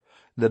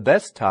The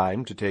best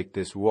time to take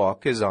this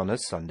walk is on a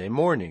Sunday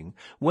morning,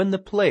 when the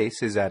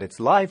place is at its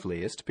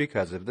liveliest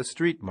because of the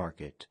street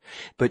market.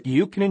 But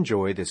you can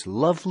enjoy this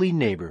lovely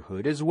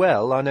neighborhood as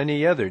well on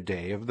any other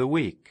day of the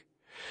week.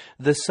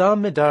 The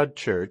Mouffetard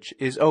Church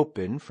is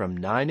open from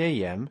 9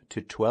 a.m.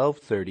 to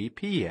 12:30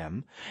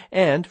 p.m.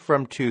 and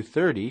from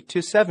 2:30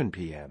 to 7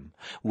 p.m.,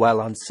 while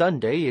on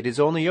Sunday it is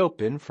only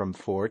open from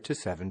 4 to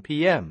 7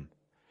 p.m.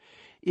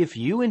 If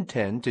you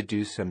intend to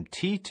do some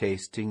tea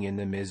tasting in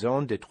the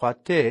Maison des Trois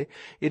Thés,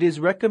 it is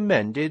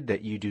recommended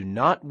that you do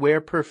not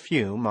wear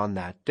perfume on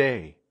that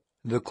day.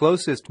 The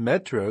closest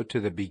metro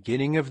to the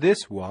beginning of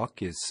this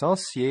walk is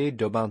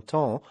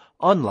Sancier-Daubenton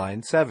on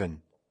Line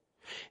 7.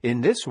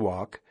 In this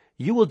walk,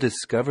 you will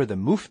discover the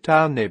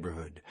Mouffetard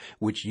neighborhood,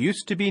 which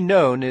used to be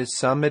known as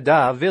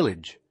Saint-Médard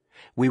village.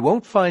 We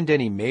won't find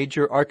any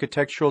major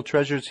architectural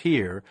treasures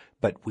here,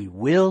 but we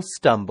will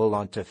stumble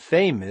onto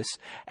famous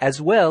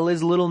as well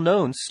as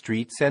little-known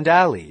streets and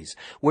alleys,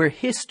 where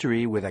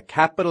history with a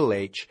capital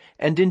H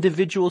and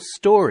individual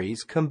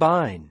stories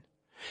combine.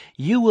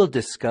 You will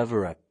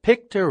discover a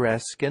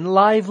picturesque and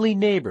lively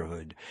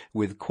neighborhood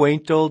with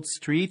quaint old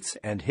streets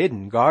and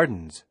hidden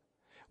gardens.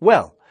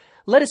 Well,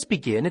 let us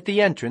begin at the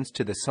entrance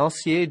to the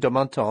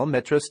Sancier-Daubenton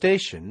metro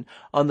station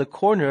on the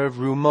corner of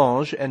Rue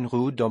Monge and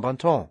Rue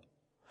Daubenton.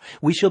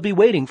 We shall be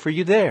waiting for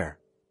you there.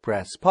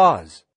 Press pause.